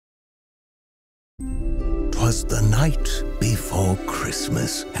'Twas the night before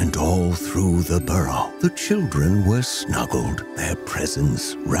Christmas, and all through the borough, the children were snuggled, their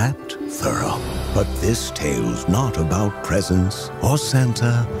presents wrapped thorough. But this tale's not about presents, or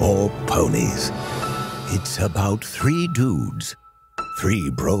Santa, or ponies. It's about 3 dudes, 3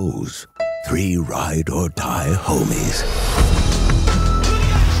 bros, 3 ride-or-die homies.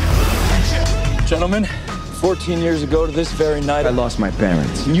 Gentlemen, 14 years ago to this very night, I lost my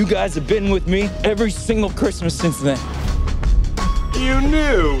parents. And you guys have been with me every single Christmas since then. You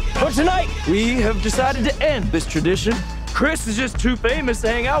knew! But tonight, we have decided to end this tradition. Chris is just too famous to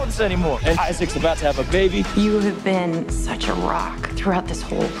hang out with us anymore. And Isaac's about to have a baby. You have been such a rock throughout this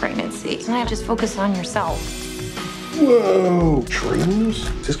whole pregnancy. Tonight, just focus on yourself. Whoa! Shrooms?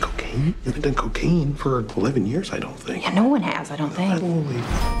 Is this cocaine? You haven't done cocaine for 11 years, I don't think. Yeah, no one has, I don't think. Holy...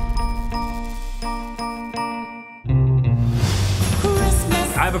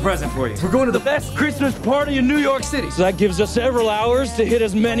 I have a present for you. We're going to the best Christmas party in New York City. So that gives us several hours to hit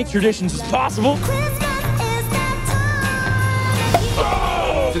as many traditions as possible.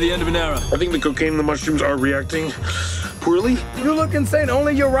 To the end of an era. I think the cocaine and the mushrooms are reacting poorly. You look insane.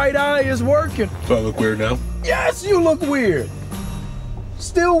 Only your right eye is working. Do I look weird now? Yes, you look weird.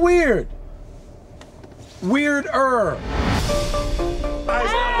 Still weird. Weirder.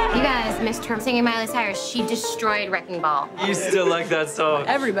 You guys missed her singing Miley Cyrus. She destroyed Wrecking Ball. You still like that song?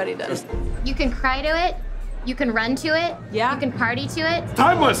 Everybody does. You can cry to it. You can run to it. Yeah. You can party to it.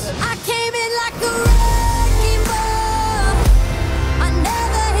 Timeless! I came in like a wrecking ball. I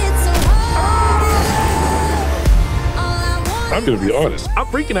never hit so hard. I'm gonna be honest. I'm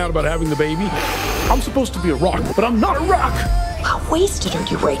freaking out about having the baby. I'm supposed to be a rock, but I'm not a rock. How wasted are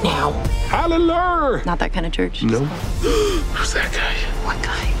you right now? Hallelujah! Not that kind of church. No. Who's that guy? What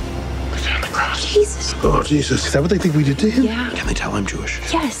guy? The guy on the cross. Jesus. Oh, Jesus. Is that what they think we did to him? Yeah. Can they tell I'm Jewish?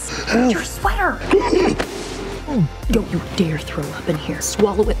 Yes. Your sweater. Don't you dare throw up in here.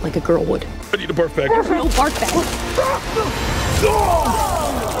 Swallow it like a girl would. I need a barf bag. No, barf bag.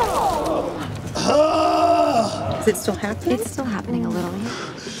 Is it still happening? It's still happening a little.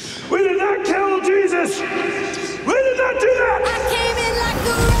 We did not kill Jesus! We did not